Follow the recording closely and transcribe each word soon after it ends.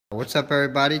What's up,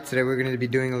 everybody? Today we're going to be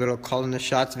doing a little calling the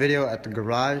shots video at the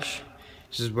garage.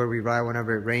 This is where we ride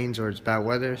whenever it rains or it's bad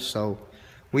weather. So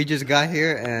we just got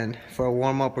here, and for a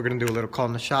warm-up we're going to do a little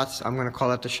calling the shots. I'm going to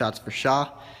call out the shots for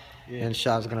Shah, and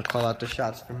Shah's going to call out the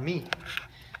shots for me.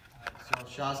 So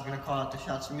Shah's going to call out the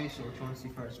shots for me, so which one to see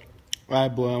first?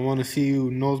 Alright, boy, I want to see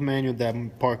you nose manual that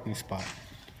parking spot.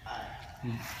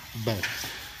 Alright. Bet.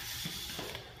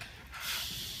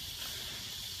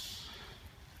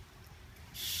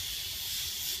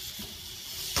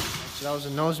 So that was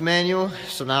a nose manual.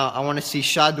 So now I want to see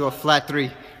Shah do a flat 3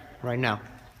 right now.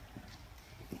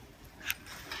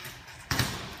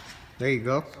 There you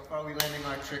go. So far we landing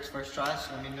our tricks first try,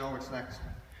 so let me know what's next.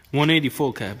 180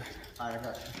 full cab. Alright, I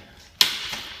got you.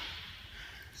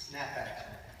 Snap back.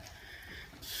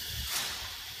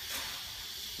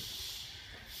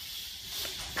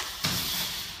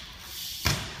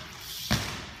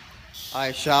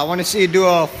 Alright, Shah, I want to see you do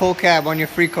a full cab on your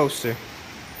free coaster.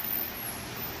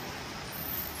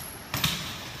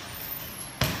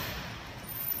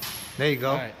 There you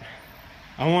go. Alright.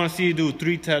 I want to see you do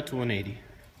 3 tap to 180.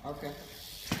 Okay.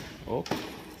 Okay.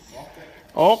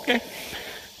 Okay.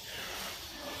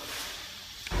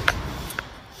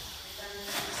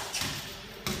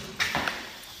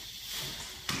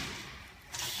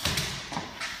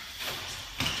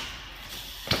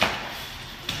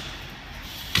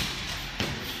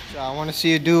 So I want to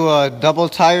see you do a double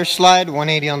tire slide,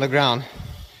 180 on the ground.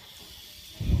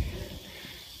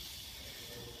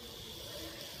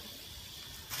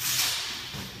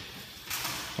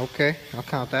 Okay, I'll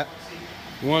count that.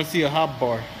 You want to see a hop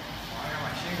bar? I got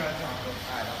my shin guards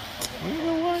on. You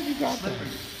know what? You got that.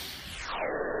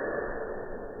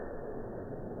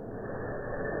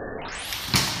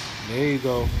 There you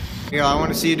go. Here, I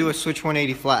want to see you do a switch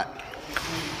 180 flat.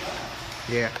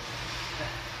 Yeah.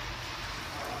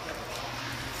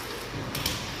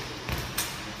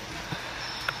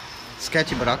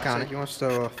 Sketchy, but I'll count it. He wants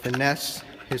to finesse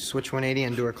his switch 180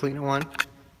 and do a cleaner one.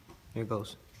 Here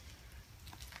goes.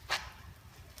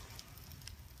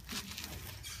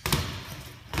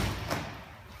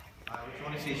 Which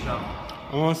one is he, Shah?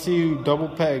 I want to see you double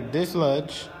peg this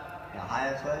ledge, The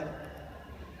highest leg?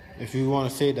 if you want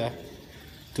to say that,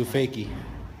 to fakie.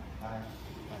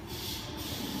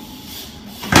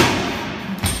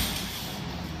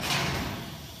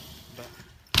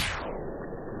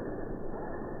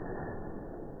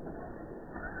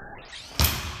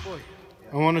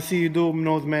 I want to see you do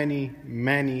nose Manny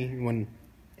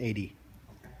 180.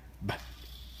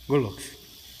 Good looks.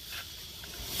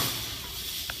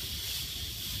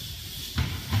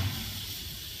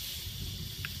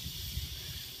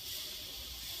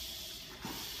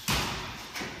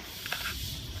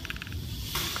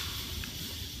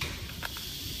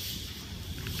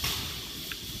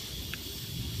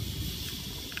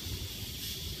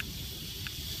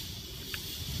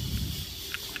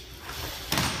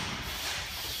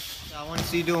 I want to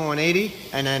see you do a 180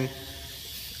 and then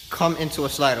come into a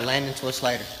slider, land into a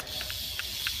slider.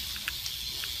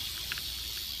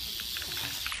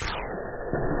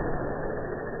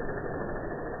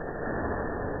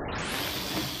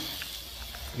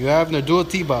 You have to do a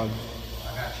T-bob. I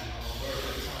got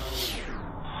you.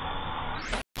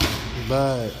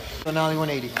 But So now only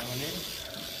 180.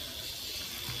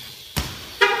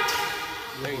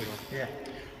 there you go. Yeah.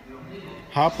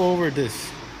 Hop over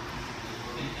this.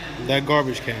 That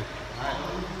garbage can.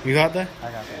 You got that?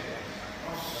 I got that.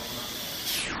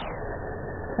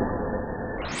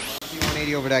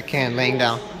 180 over that can, laying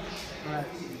down.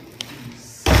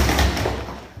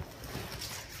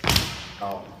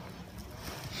 Oh.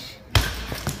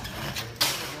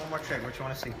 One more trick. What you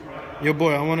want to see? Yo,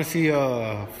 boy, I want to see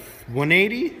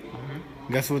 180.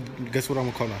 Guess what I'm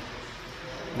gonna call that?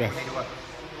 Yeah. 180 what?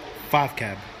 5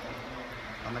 cab.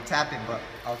 I'm gonna tap it, but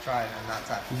I'll try it and not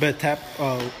tap it. Bet tap.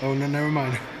 Oh no, never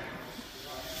mind.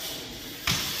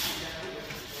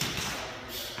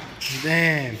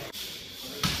 Damn.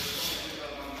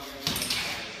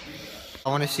 I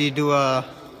want to see you do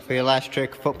for your last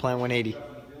trick, foot plant 180.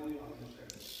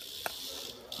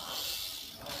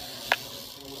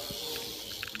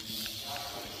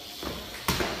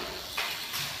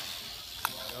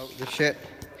 Oh, good shit.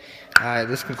 Alright,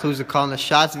 this concludes the Calling the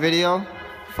Shots video.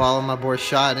 Follow my boy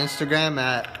Shah on Instagram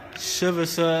at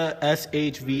Shivasa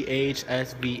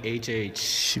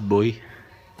SHVHSVHH boy.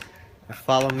 and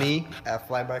follow me at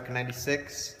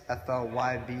Flybiker96,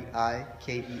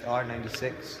 FLYBIKER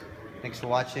 96. Thanks for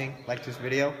watching. Like this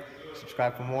video.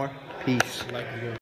 Subscribe for more. Peace.